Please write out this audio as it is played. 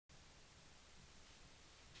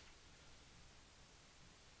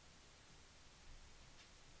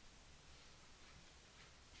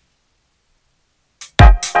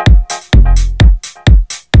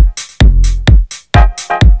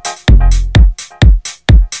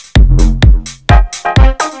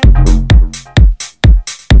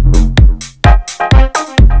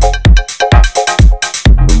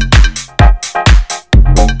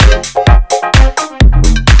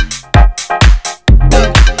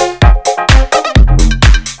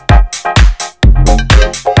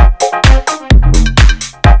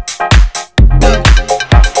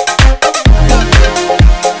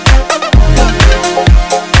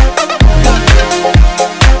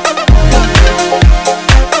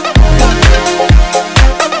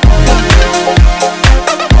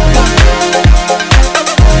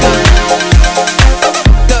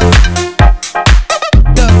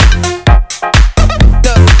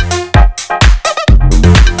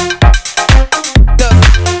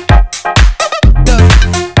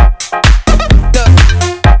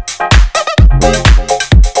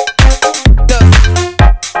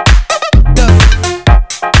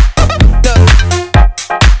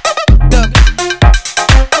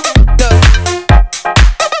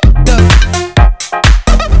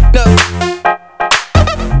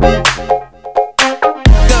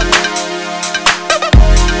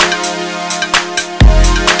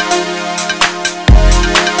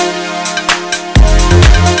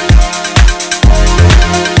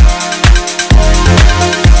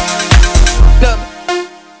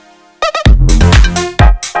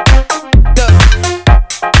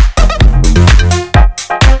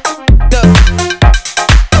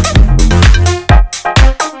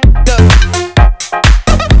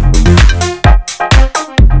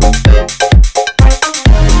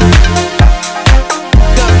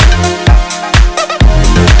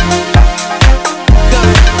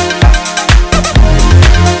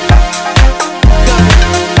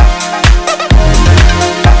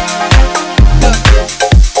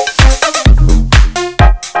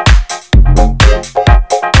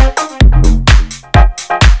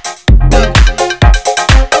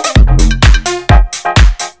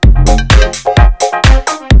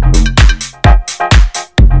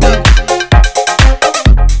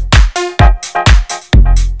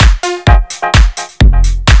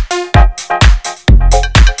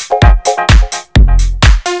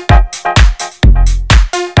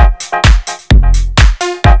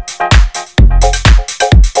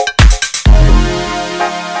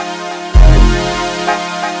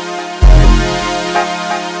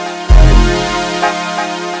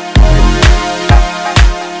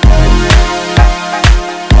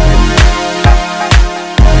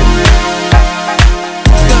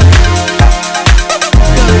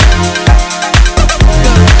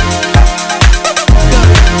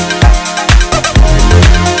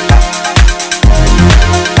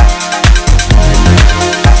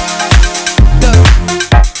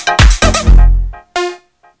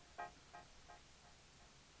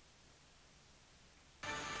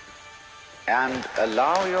and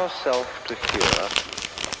allow yourself to hear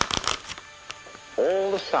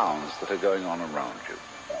all the sounds that are going on around you.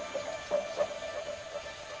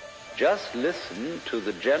 Just listen to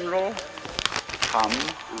the general hum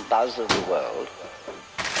and buzz of the world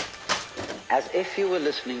as if you were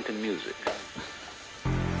listening to music.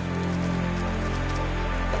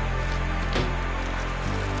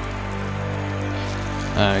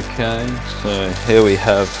 Okay, so here we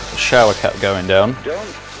have a shower cap going down.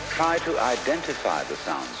 Don't try to identify the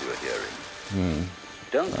sounds you're hearing.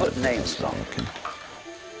 Don't put names on them.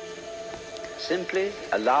 Simply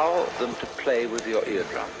allow them to play with your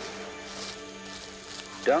eardrum.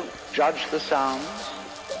 Don't judge the sounds.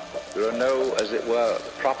 There are no, as it were,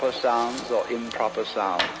 proper sounds or improper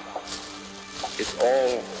sounds. It's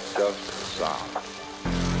all just sound.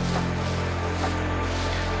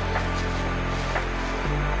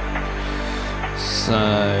 So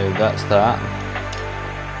that's that.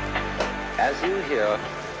 As you hear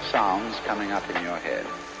sounds coming up in your head,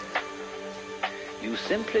 you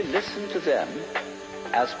simply listen to them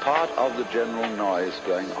as part of the general noise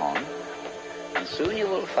going on, and soon you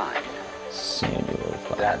will find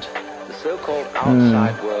that the so-called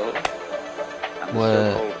outside world and the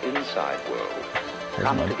so-called inside world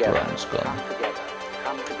come together, come together, come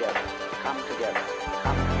together, come together,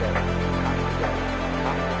 come together, come together, come together,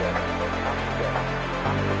 come together, come together,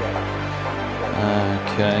 come together.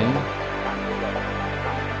 Okay.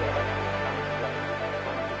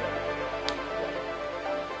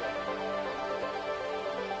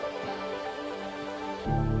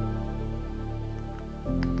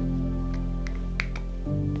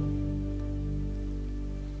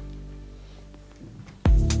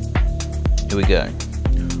 Here we go.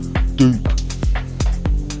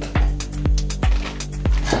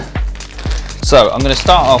 So I'm going to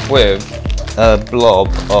start off with a blob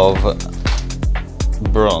of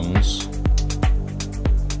bronze.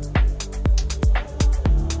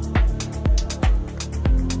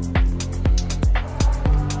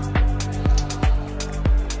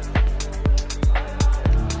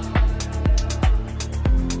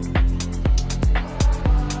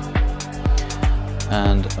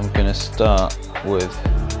 And I'm going to start with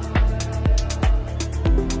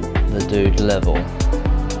the dude level.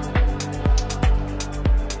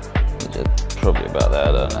 Probably about there,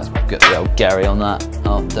 I don't know. Let's get the old Gary on that.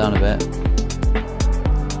 Oh, down a bit.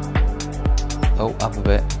 Oh, up a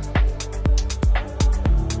bit.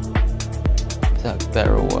 Is that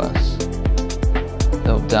better or worse?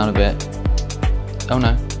 Oh, down a bit. Oh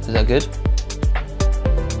no, is that good?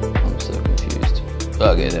 I'm so confused.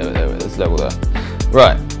 Okay, there, let's level there.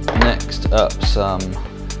 Right, next up some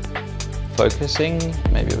focusing,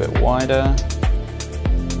 maybe a bit wider.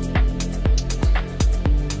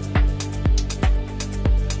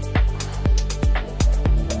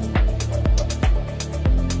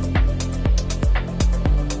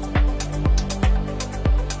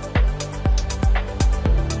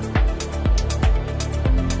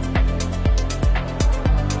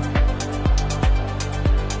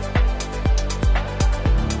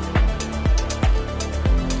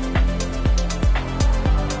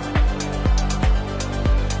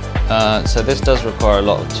 So this does require a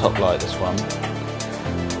lot of top light, this one.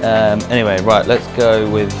 Anyway, right, let's go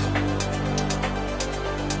with.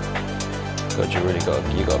 God,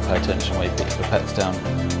 you got to pay attention where you put your pets down.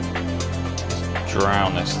 Just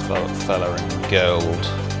drown this fella in gold.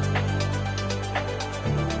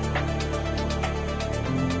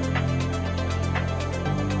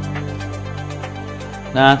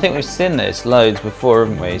 Now I think we've seen this loads before,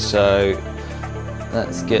 haven't we? So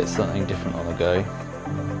let's get something different on the go.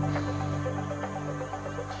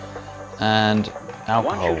 And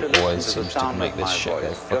alcohol always seems to make this shit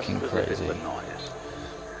go fucking crazy.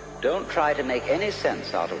 Don't try to make any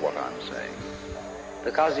sense out of what I'm saying,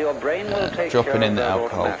 because your brain will take dropping care in the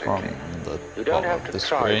of that alcohol from automatically. the You don't bottom have of the to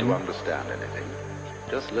try screen. to understand anything.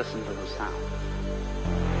 Just listen to the sound.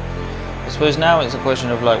 I suppose now it's a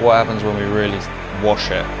question of like what happens when we really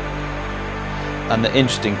wash it. And the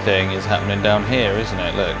interesting thing is happening down here, isn't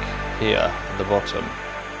it? Look, here at the bottom,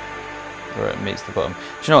 where it meets the bottom. Do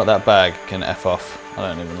you know what, that bag can F off? I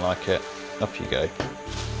don't even like it. Off you go.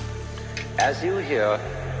 As you hear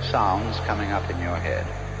sounds coming up in your head,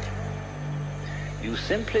 you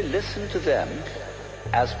simply listen to them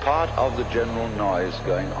as part of the general noise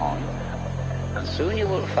going on, and soon you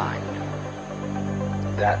will find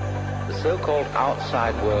that the so-called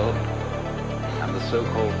outside world and the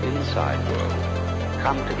so-called inside world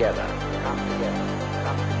come together, come together,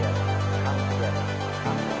 come together, come together,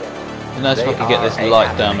 come together. It'd be nice if I could get this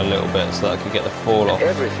light down a little bit so that I could get the fall off.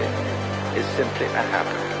 Everything is simply a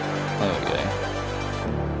happening. There we go.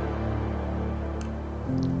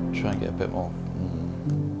 try and get a bit more.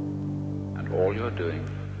 And all you're doing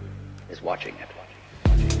is watching it.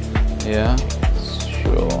 Yeah,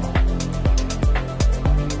 sure.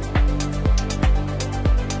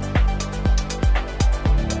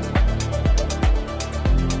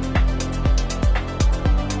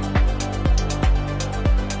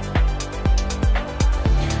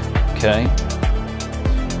 Okay.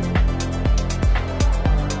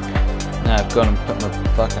 Now I've gone and put my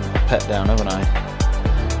fucking pet down, haven't I?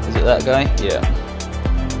 Is it that guy? Yeah.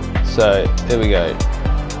 So, here we go.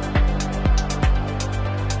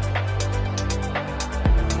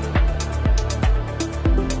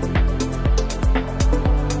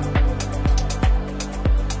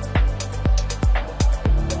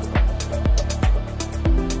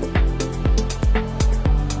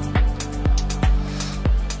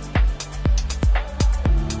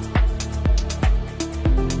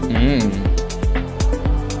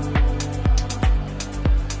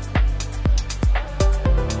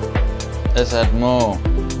 Let's add more.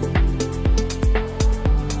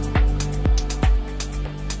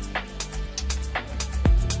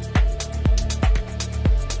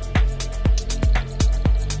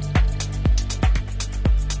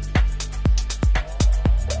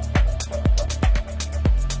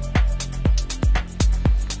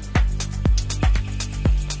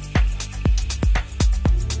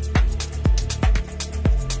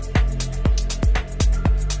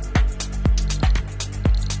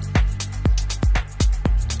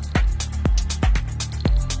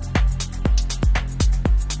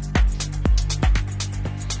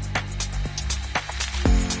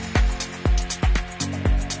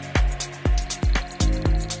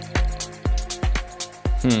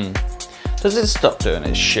 Does it stop doing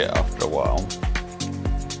its shit after a while?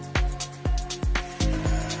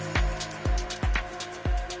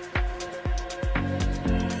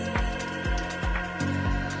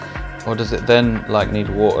 Or does it then like need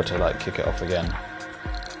water to like kick it off again?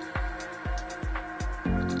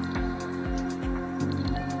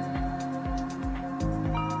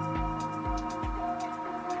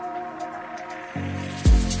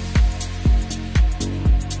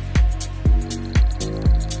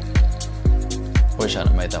 Wish I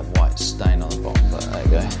hadn't made that white stain on the bottom, but there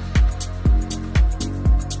you go.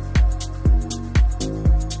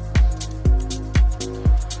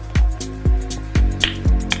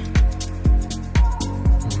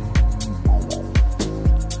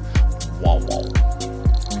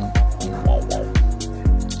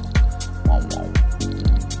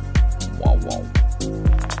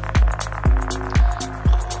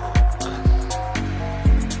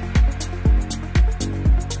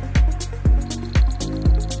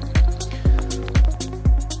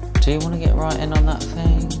 Do you want to get right in on that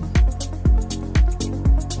thing?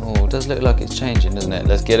 Oh, it does look like it's changing, doesn't it?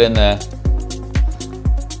 Let's get in there.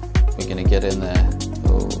 We're going to get in there.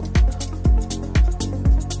 Oh.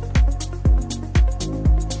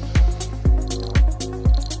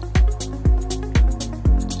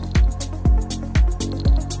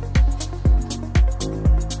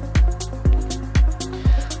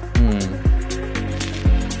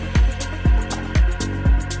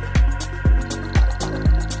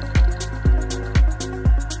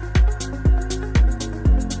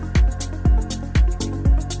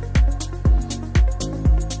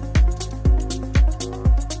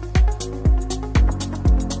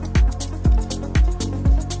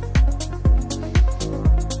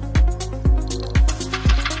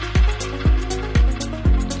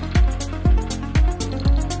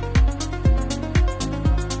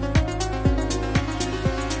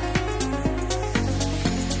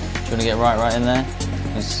 Do you want to get right in there?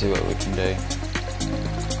 Let's see what we can do.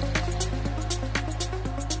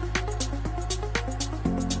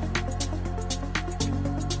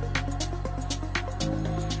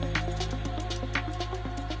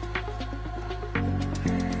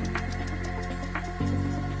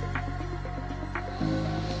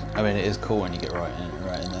 I mean, it is cool when you get right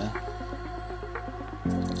in there.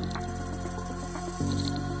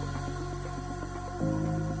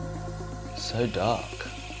 It's so dark.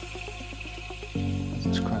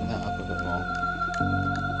 Let's crank that up a bit more.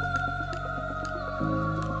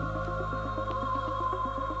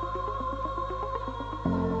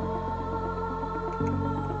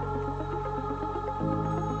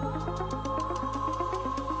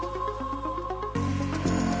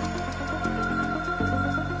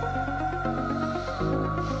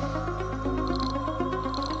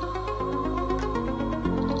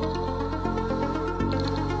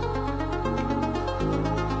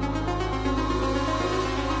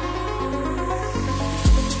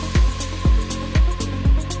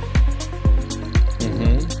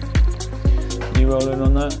 Rolling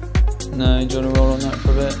on that. No, do you want to roll on that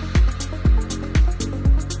for a bit?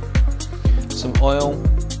 Some oil.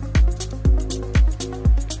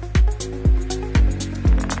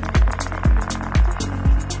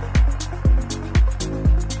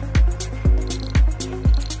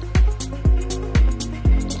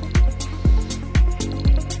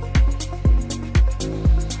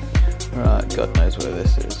 Right, God knows where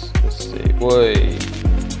this is. Let's see. Whoa.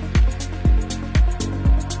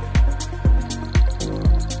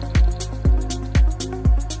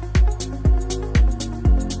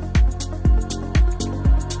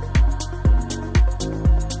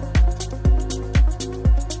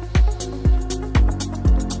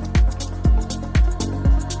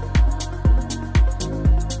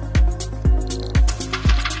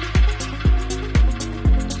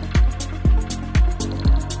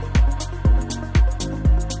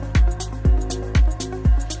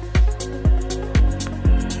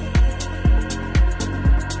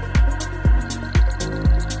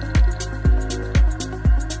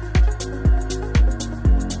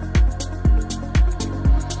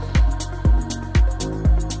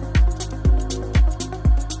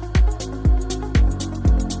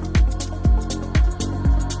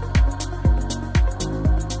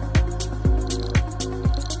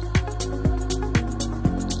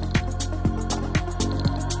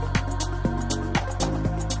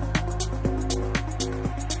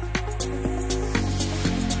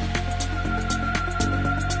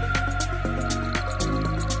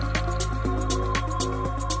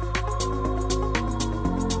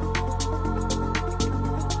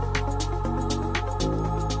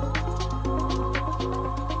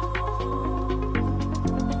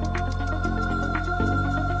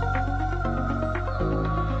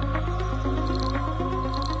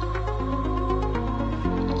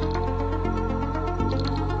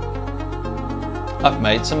 I've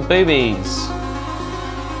made some boobies.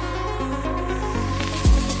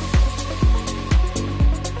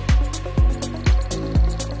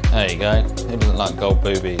 There you go. Who doesn't like gold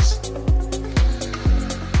boobies?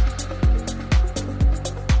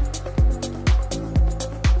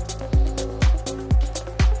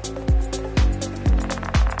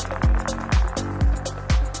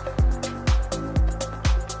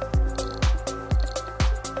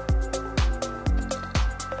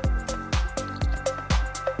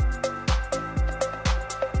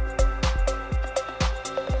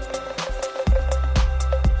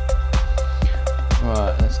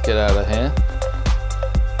 Right, let's get out of here.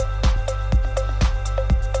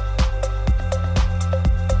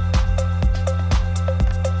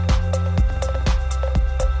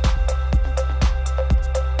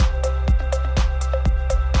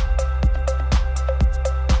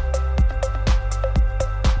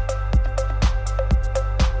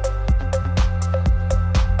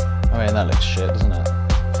 I mean, that looks shit, doesn't it?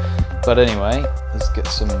 But anyway, let's get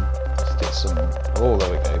some. Oh,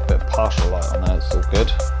 there we go. Bit of partial light on there. It's all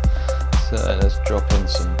good. So let's drop in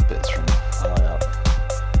some bits from high up.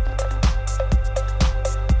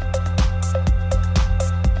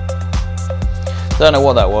 Don't know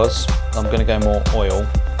what that was. I'm going to go more oil.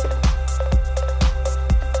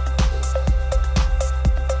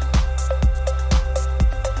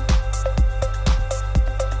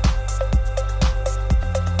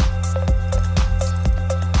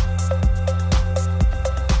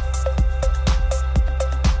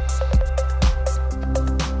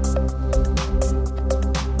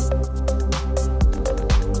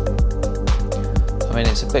 I mean,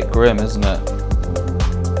 it's a bit grim, isn't it?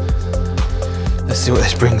 Let's see what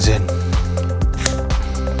this brings in.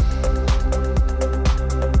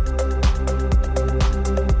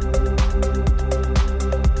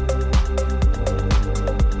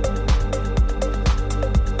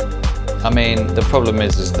 I mean, the problem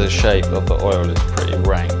is the shape of the oil is pretty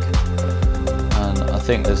rank, and I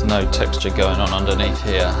think there's no texture going on underneath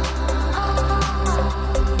here.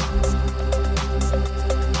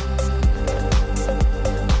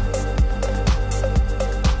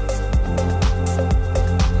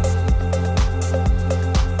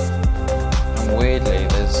 Weirdly,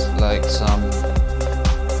 there's like some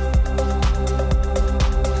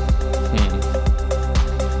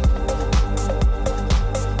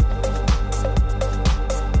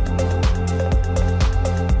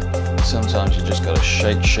sometimes you just gotta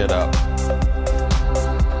shake shit up.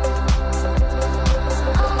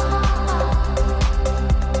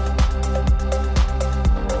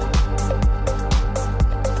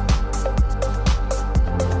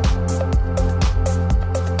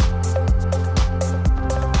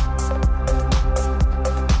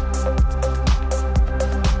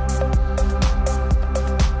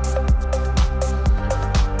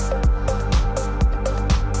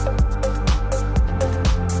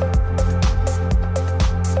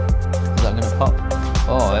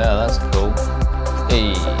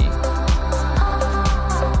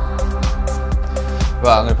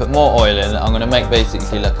 going to put more oil in. I'm going to make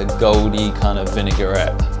basically like a goldy kind of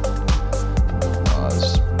vinaigrette.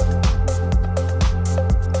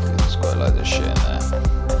 There's quite loads of shit in there.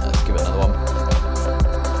 Let's give it another one.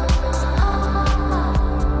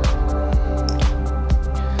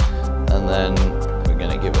 And then we're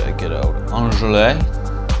going to give it a good old Angele.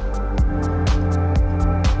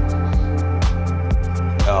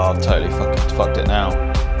 Oh, I've totally fucked it now.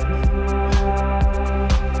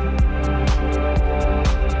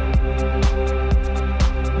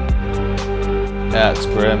 That's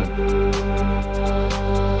grim.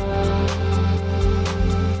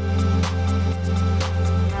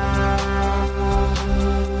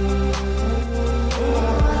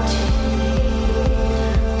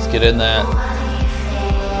 Let's get in there.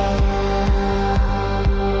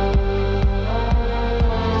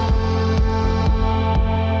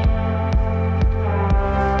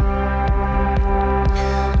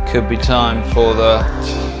 Could be time for the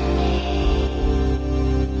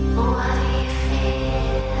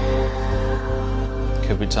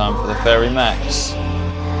Fairy Max.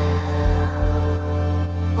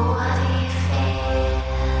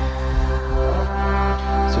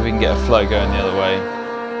 So we can get a flow going the other way.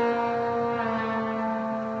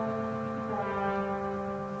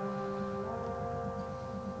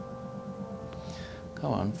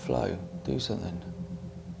 Come on, flow, do something.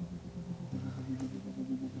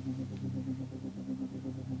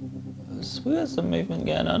 We got some movement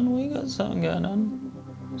going on, we got something going on.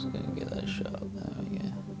 Just gonna get that shot, there we go.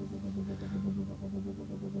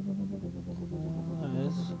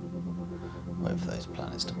 Nice. Wait for those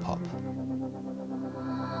planets to pop.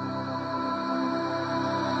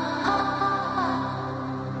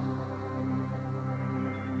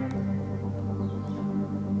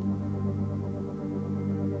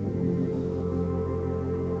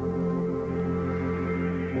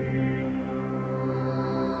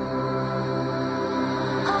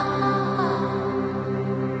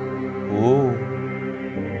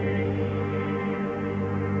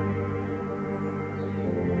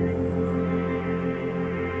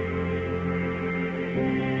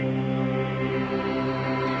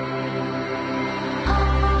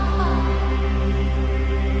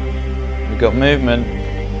 Got movement,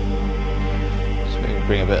 so we can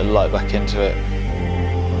bring a bit of light back into it.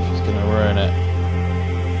 She's going to ruin it.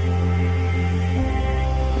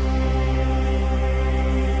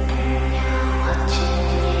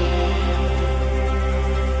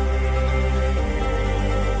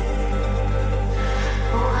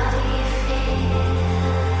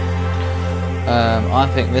 I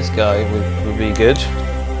think this guy would be good. So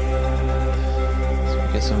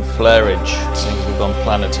we get some flareage. I think we've gone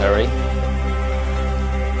planetary.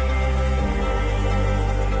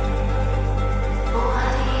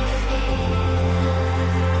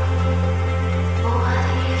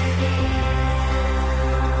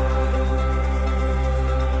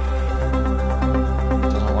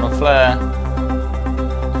 Flare.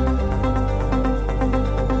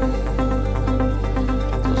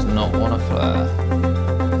 Does not want to flare.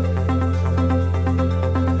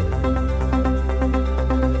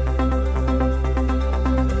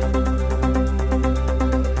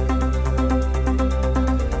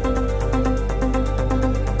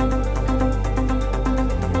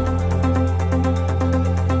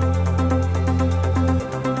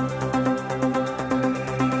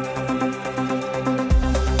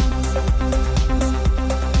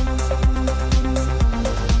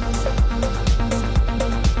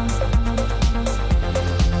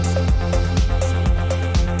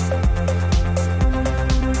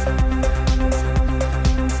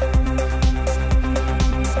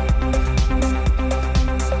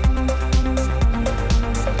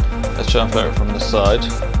 Try and flare it from the side.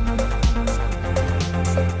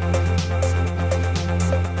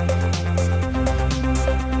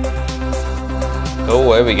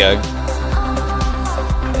 Oh, here we go.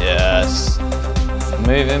 Yes.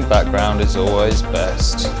 Moving background is always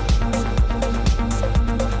best.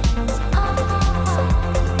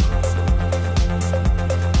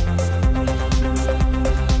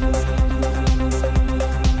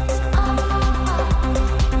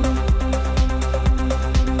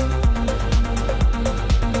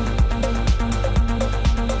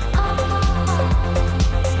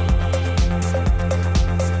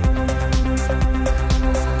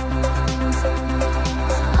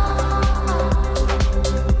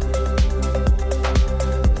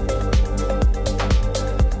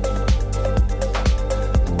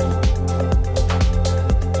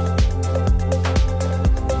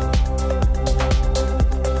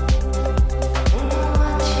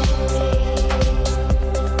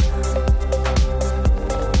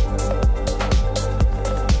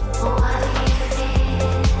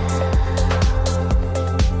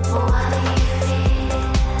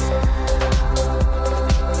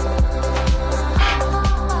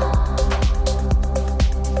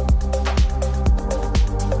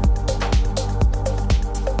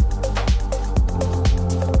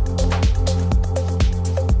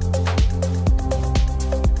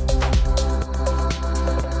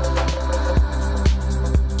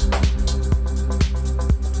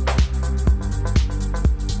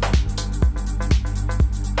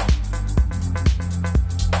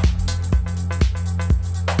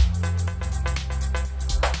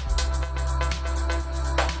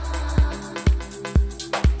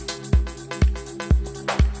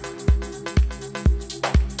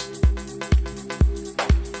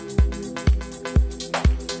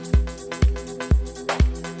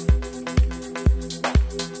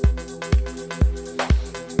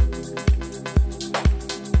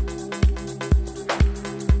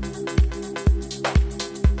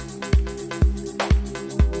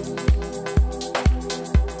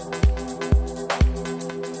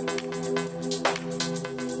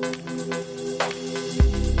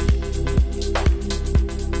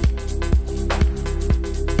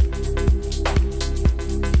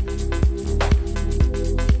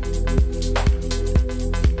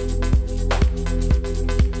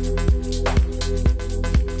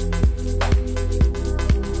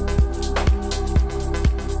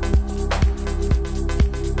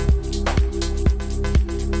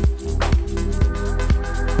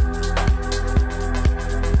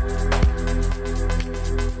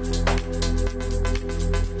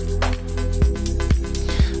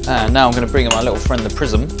 now I'm going to bring in my little friend the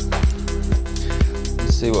Prism.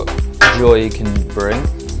 Let's see what joy he can bring.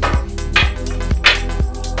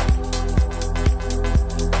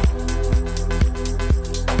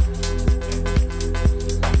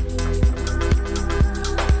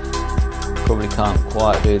 Probably can't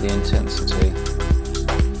quite do the intensity.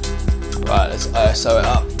 Right, let's ISO it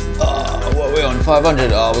up. Oh, what are we on?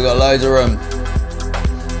 500? Oh, we got loads of room.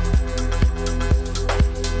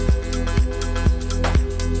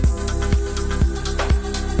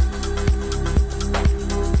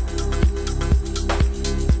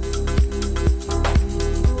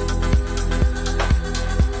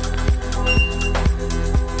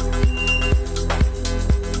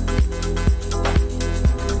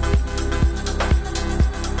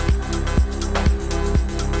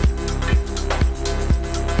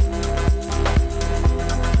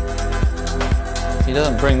 He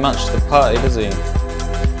doesn't bring much to the party, does he?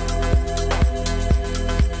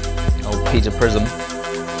 Old Peter Prism.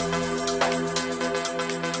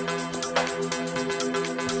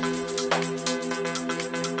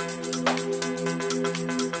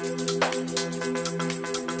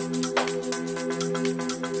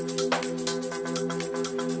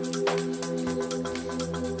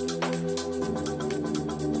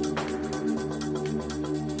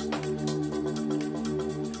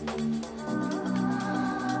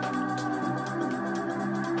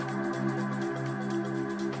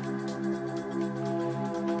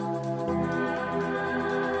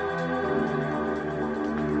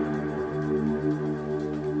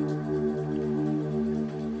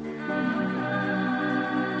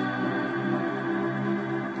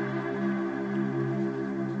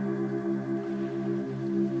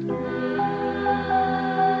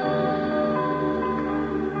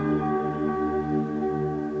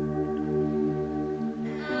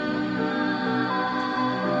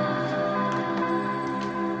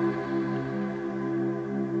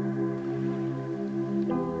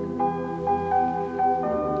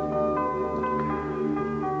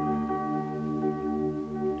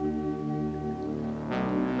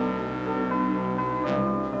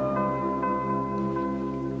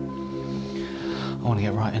 I want to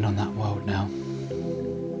get right in on that world now.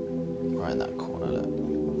 Right in that corner,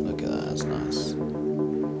 look at that, that's nice.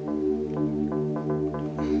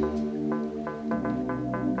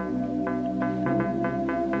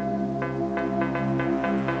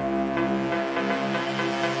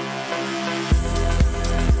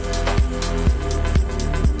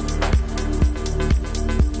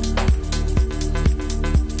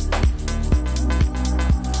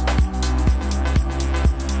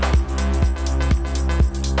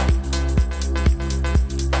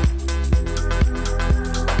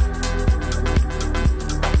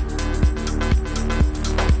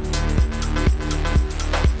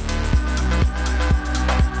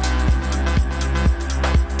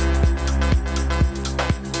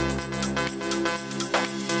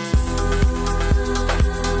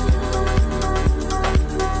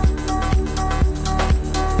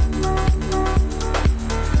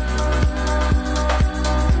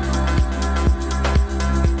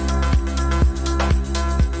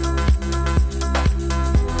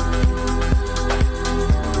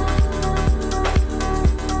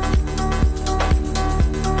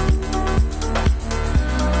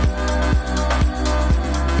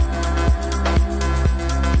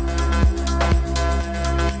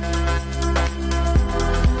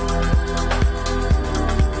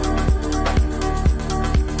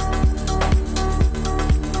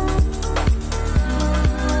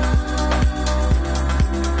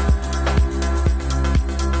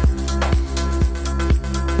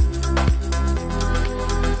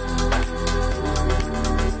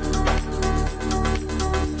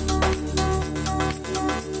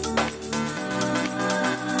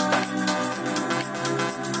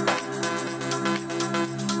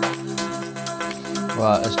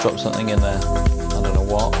 Right, let's drop something in there. I don't know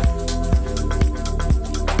what.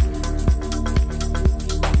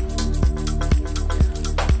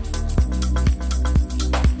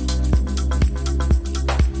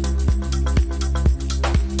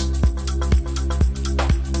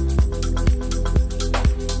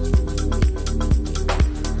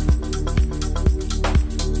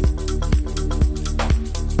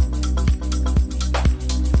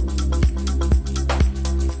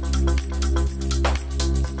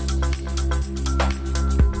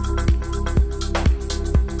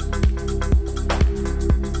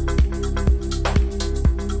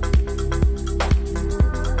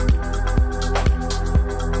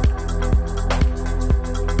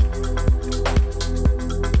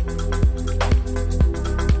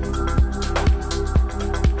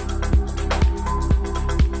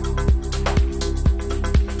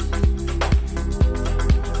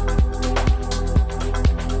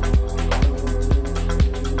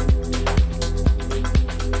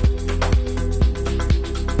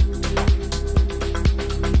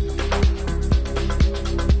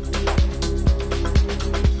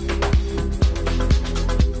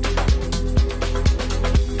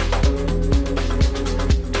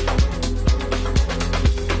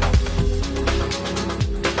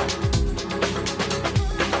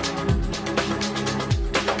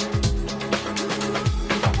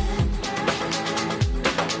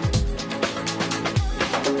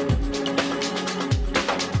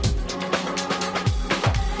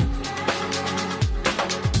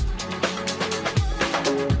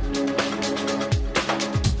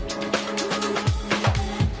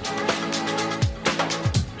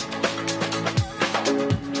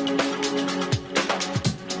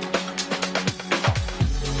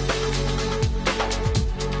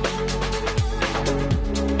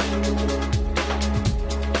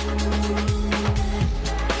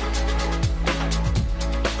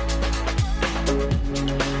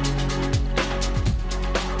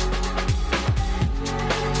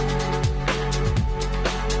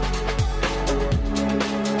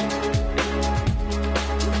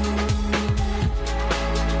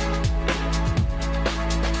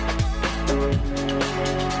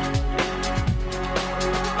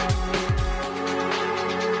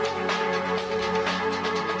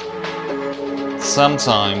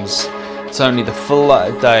 sometimes it's only the full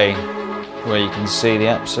light of day where you can see the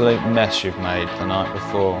absolute mess you've made the night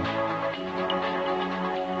before.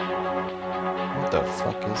 What the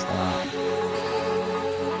fuck is that?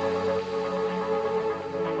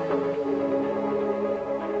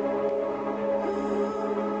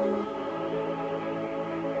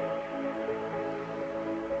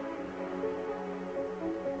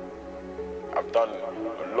 I've done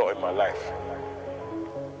a lot in my life.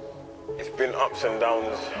 It's been ups and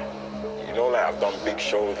downs. You know, like I've done big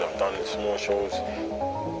shows, I've done small shows.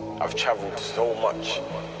 I've traveled so much.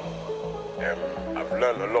 I've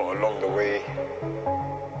learned a lot along the way.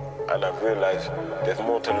 And I've realized there's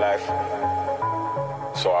more to life.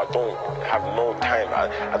 So I don't have no time.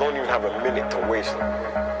 I don't even have a minute to waste.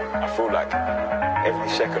 I feel like every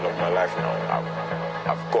second of my life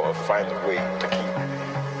now, I've got to find a way to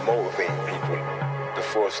keep motivating people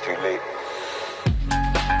before it's too late.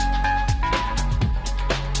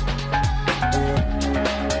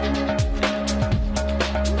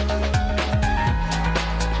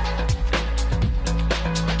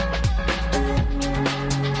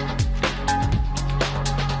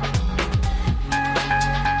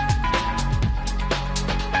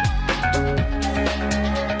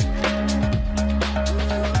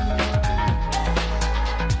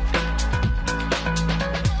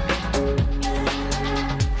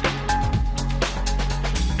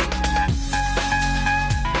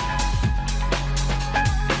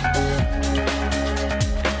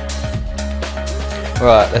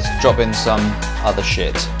 Right, let's drop in some other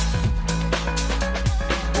shit.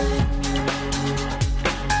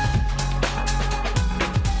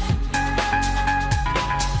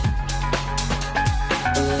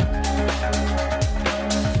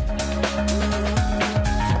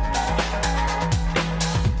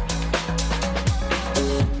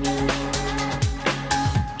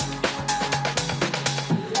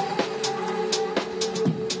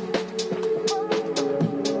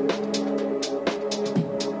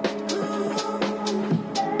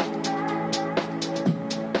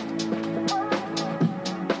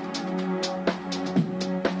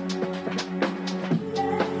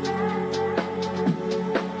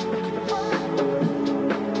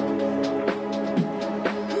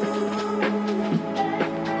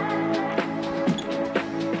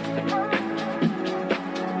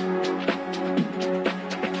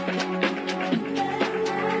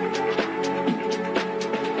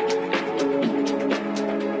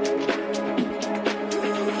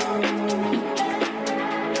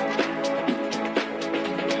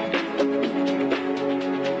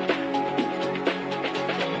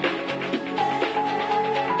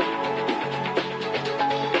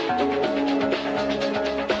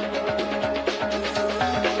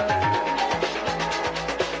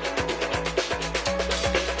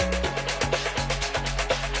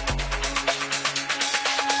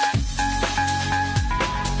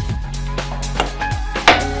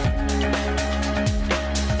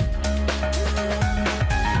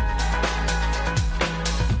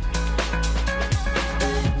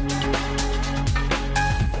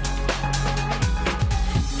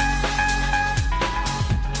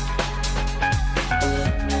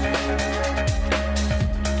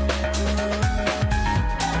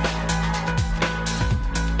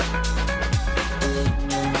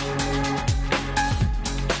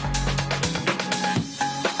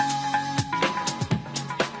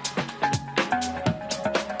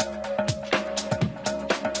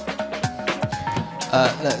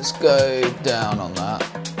 Let's go down on that.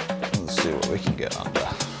 Let's see what we can get under.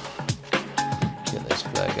 Get this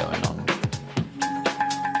flare going on.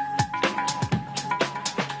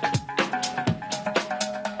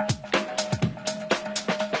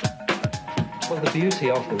 Well, the beauty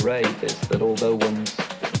of the rave is that although one's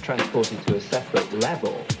transported to a separate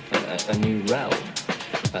level, a new realm,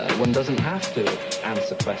 one doesn't have to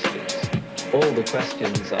answer questions. All the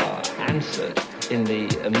questions are answered in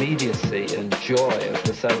the immediacy and joy of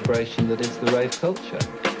the celebration that is the rave culture.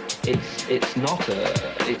 It's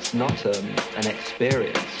not an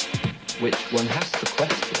experience which one has to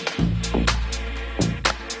question.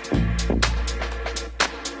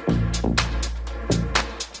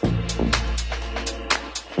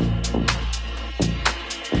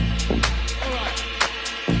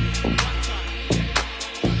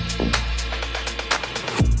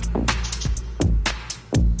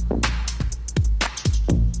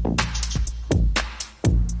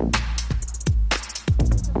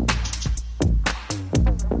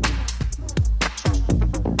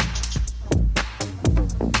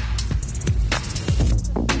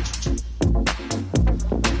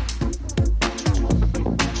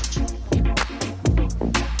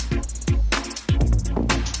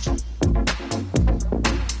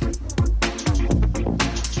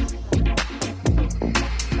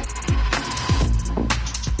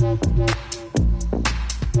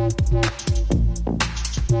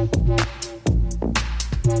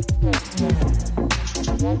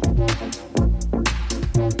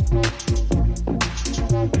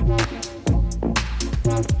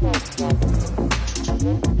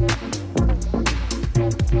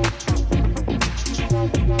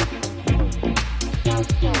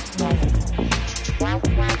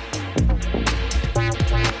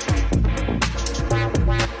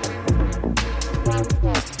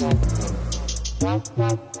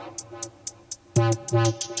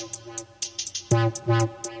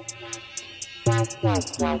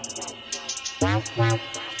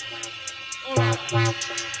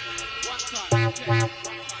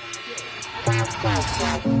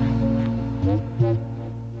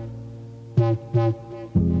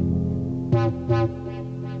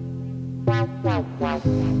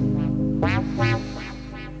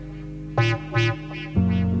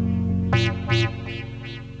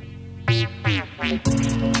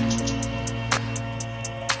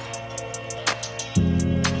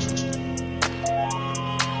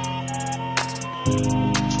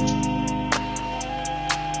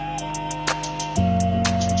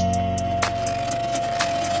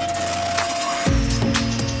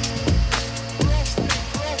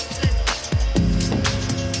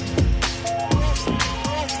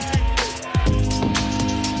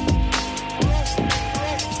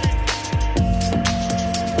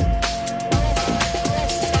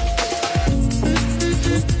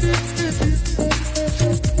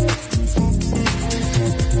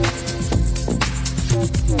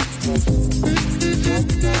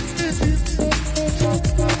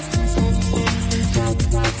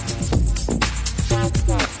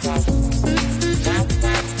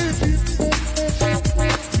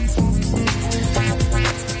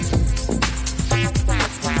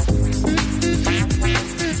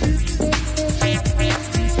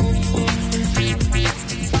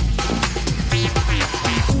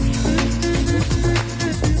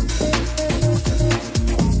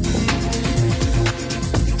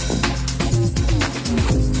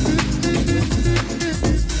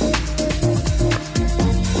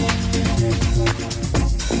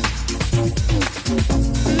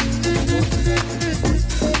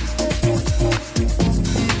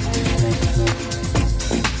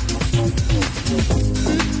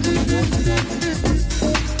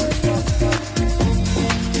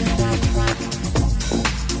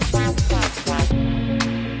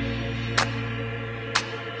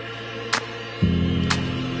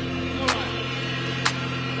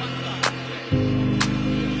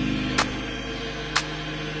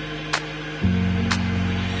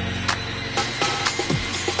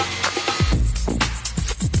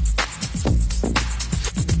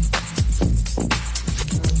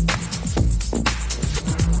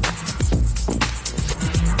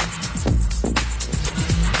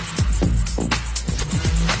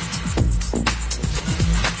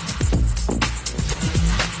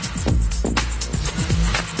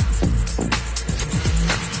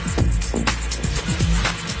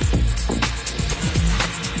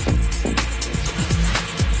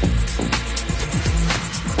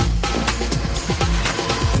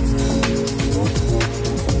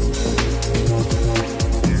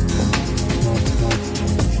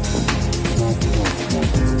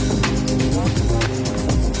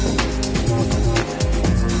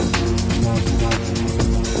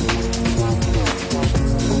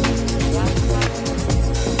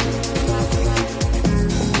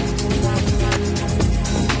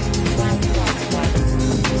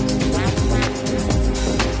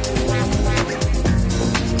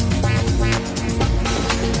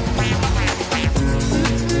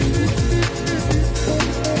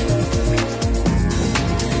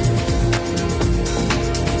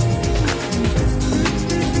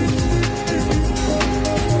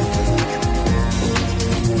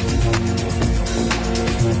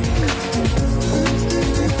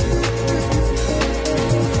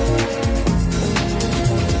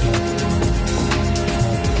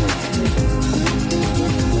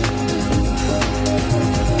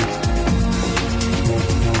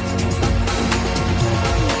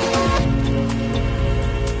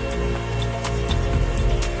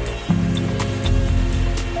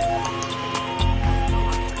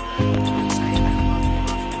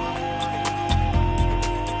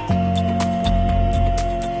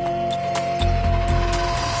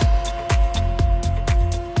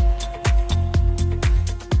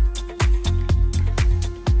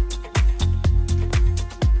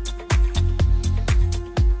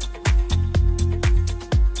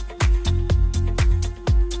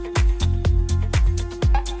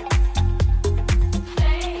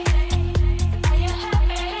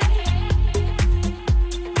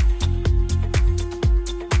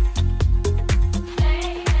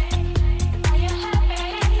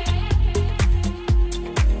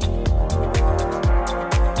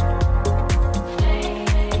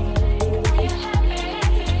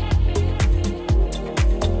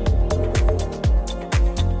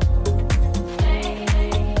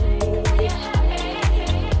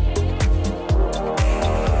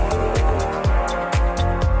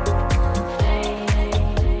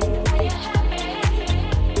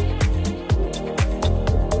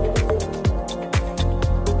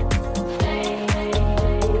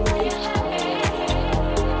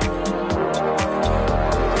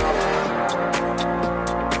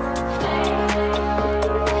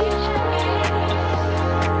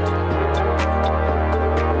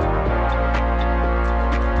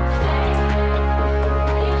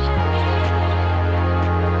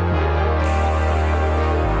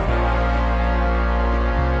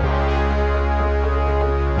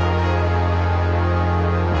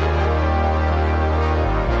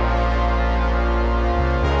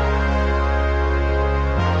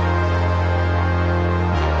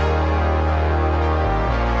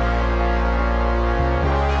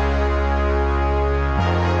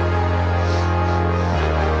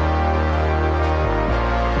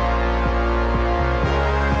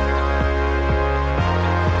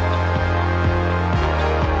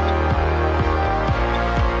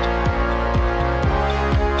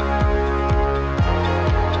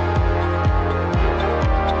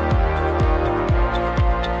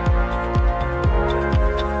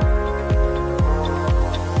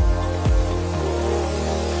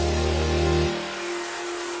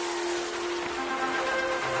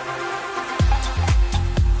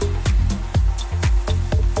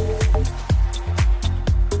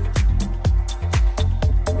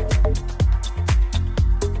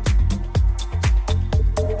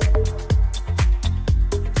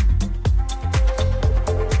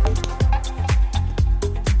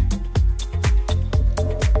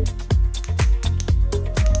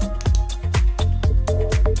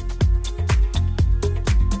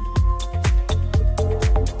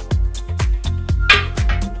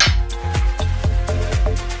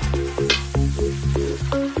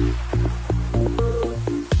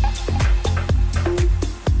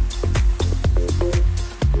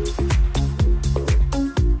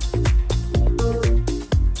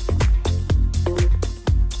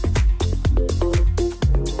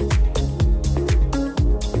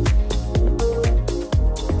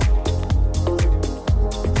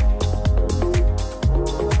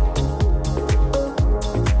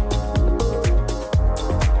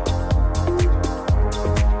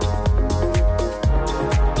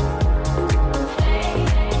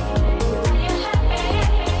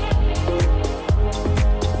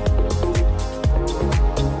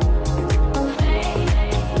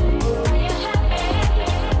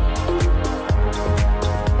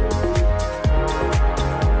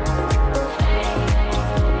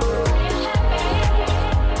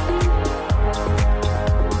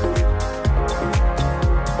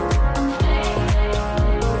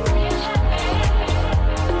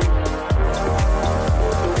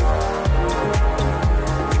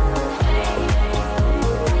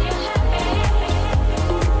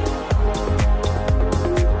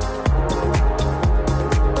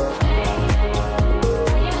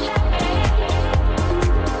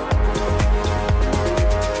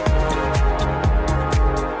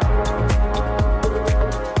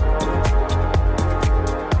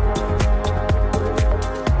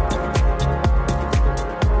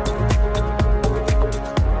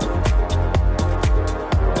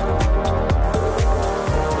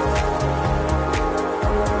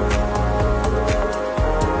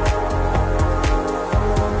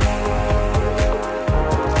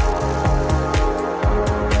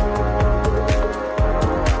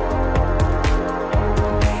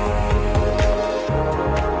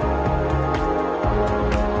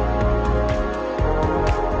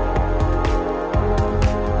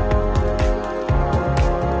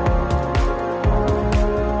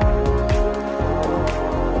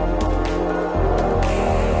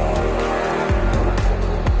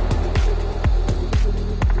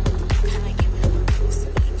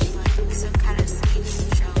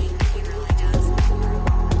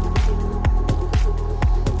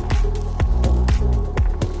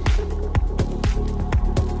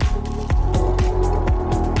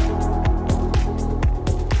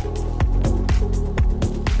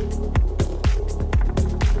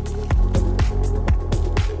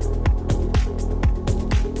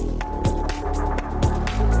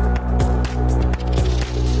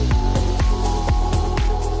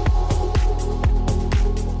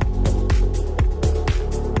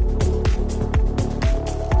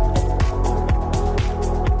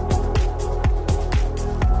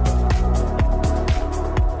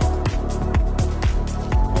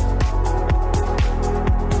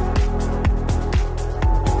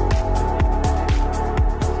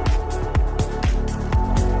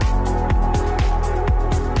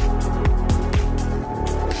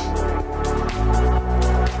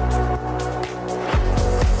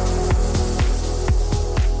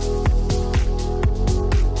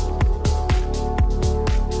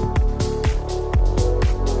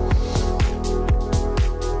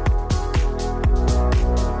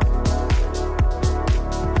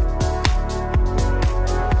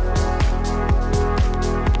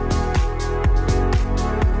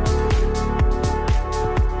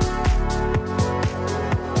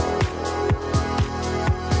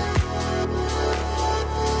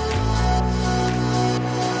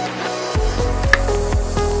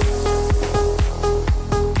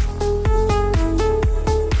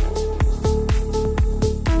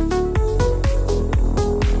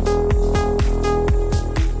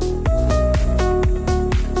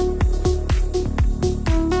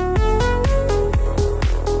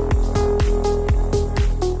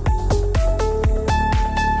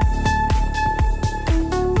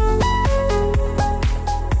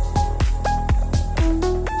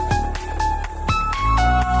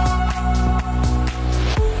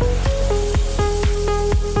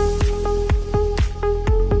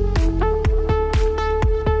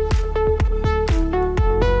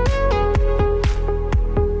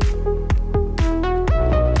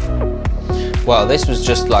 Well, this was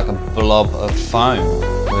just like a blob of foam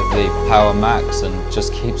with the Power Max and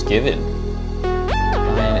just keeps giving.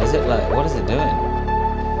 I mean, is it like, what is it doing?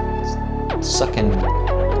 It's sucking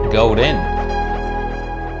gold in.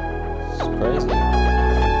 It's crazy.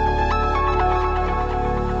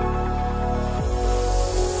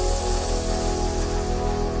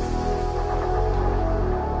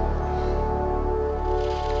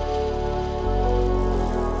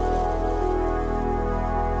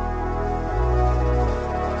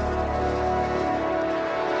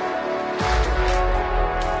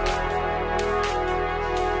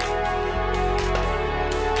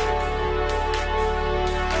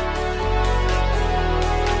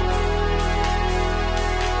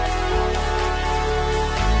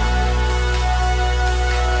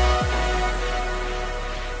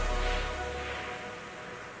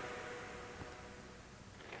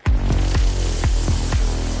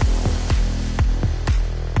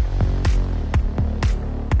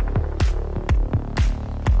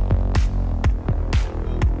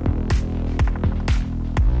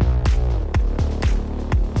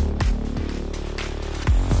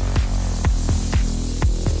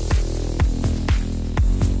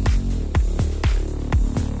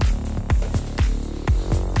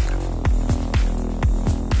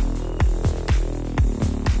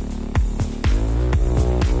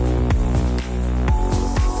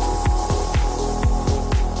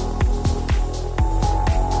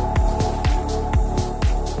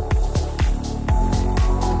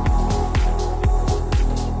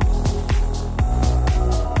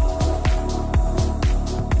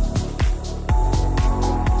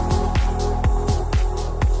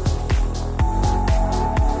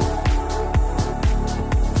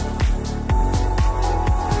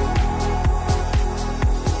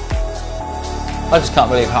 I just can't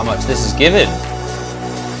believe how much this is giving.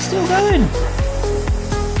 Still going.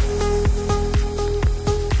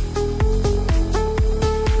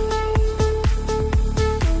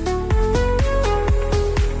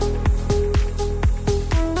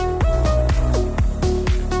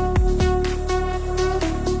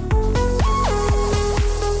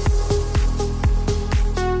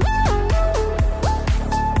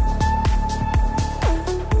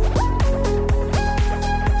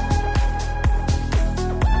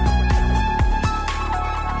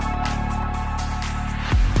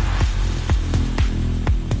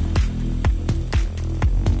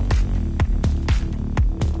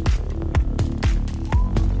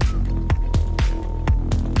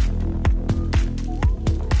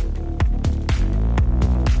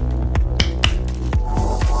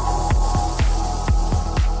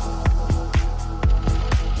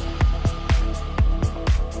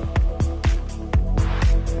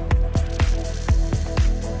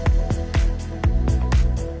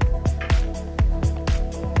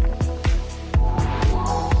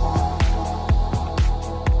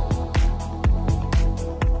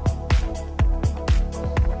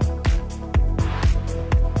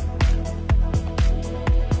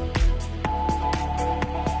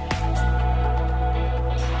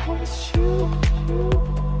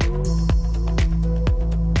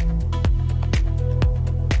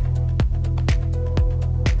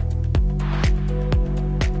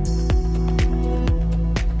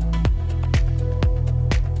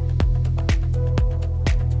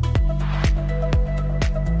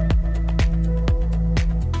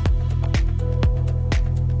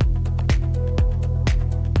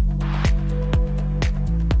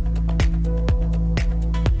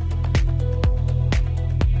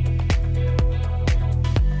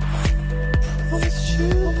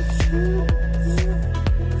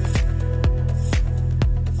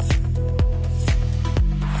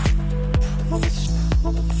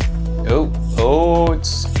 Oh,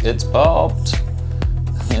 it's popped.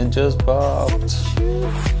 It just popped.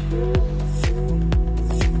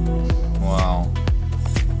 Wow.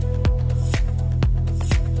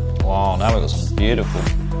 Wow, now we've got some beautiful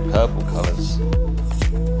purple colours.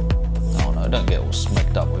 Oh no, don't get all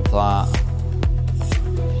smacked up with that.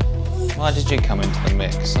 Why did you come into the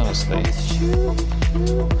mix, honestly?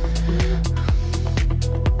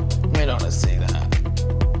 We don't want to see that.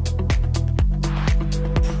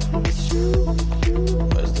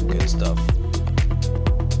 Where's the good stuff?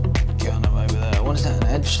 Get on them over there. What is that, an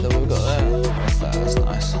edge that we've got there? What's that? That's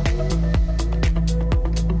nice.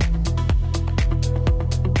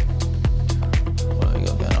 What have we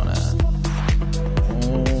got going on here?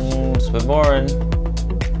 It's a bit boring.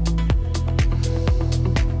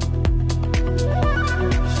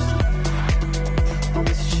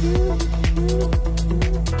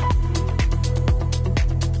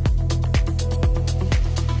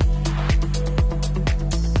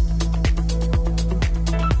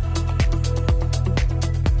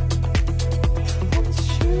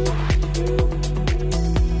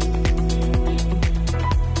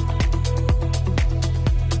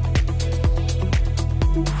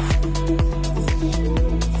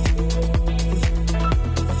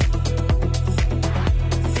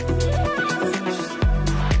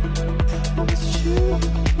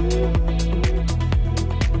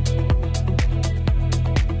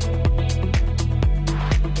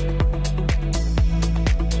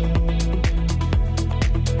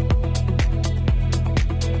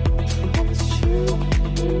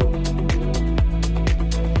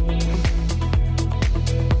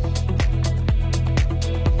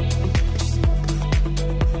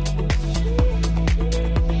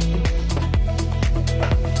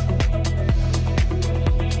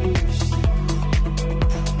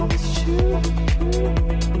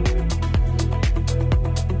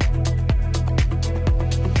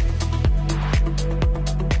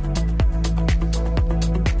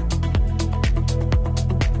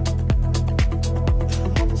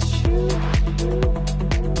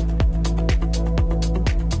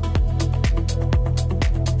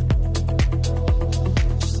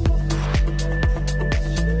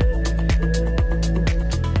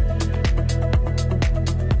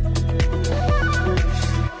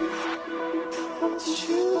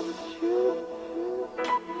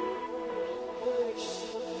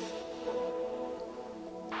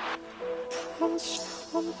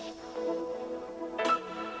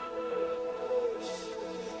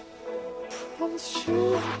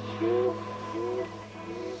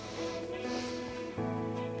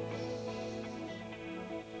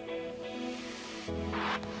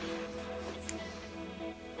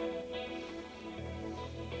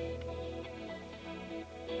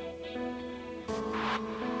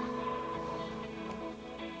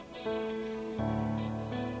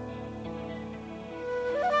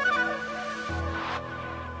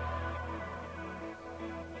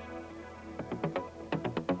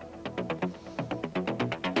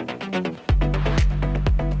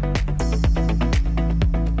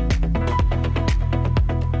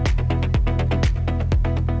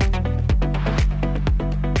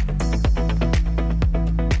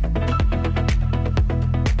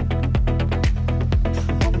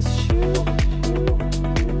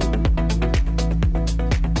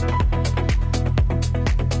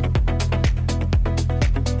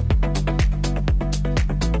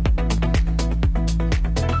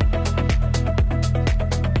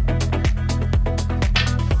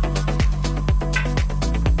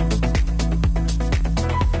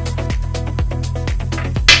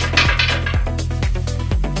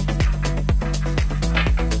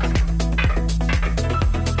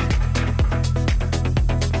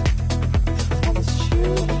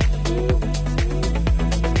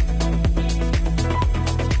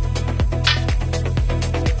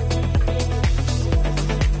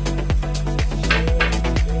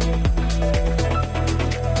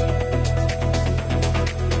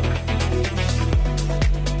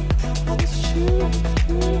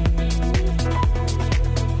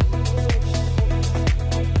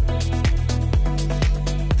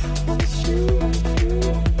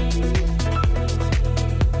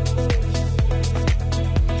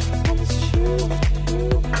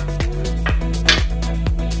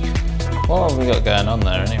 What have we got going on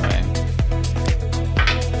there anyway?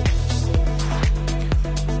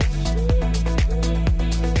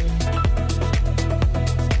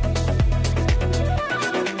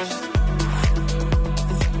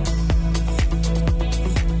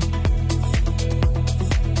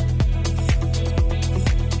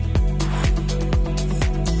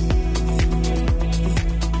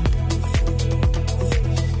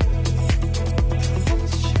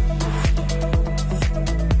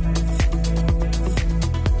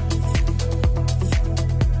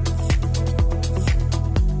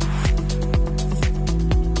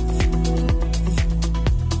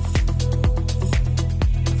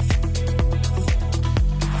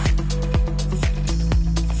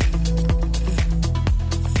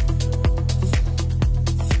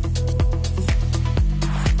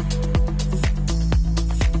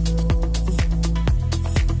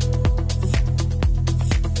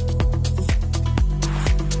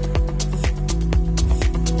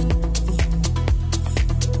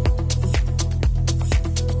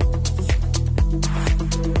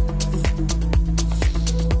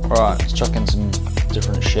 Right, let's chuck in some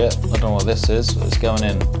different shit. I don't know what this is, but it's going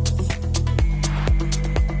in.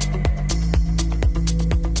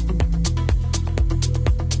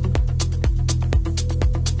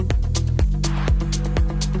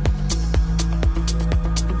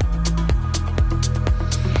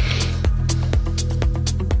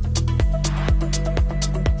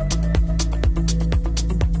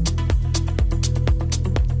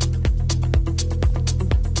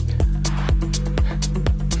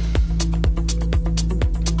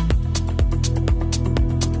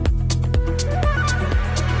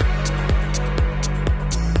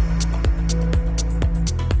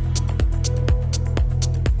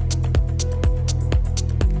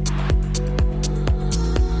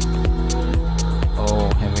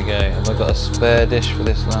 Have I got a spare dish for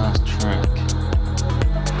this last track?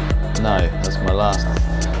 No, that's my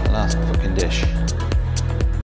last fucking dish.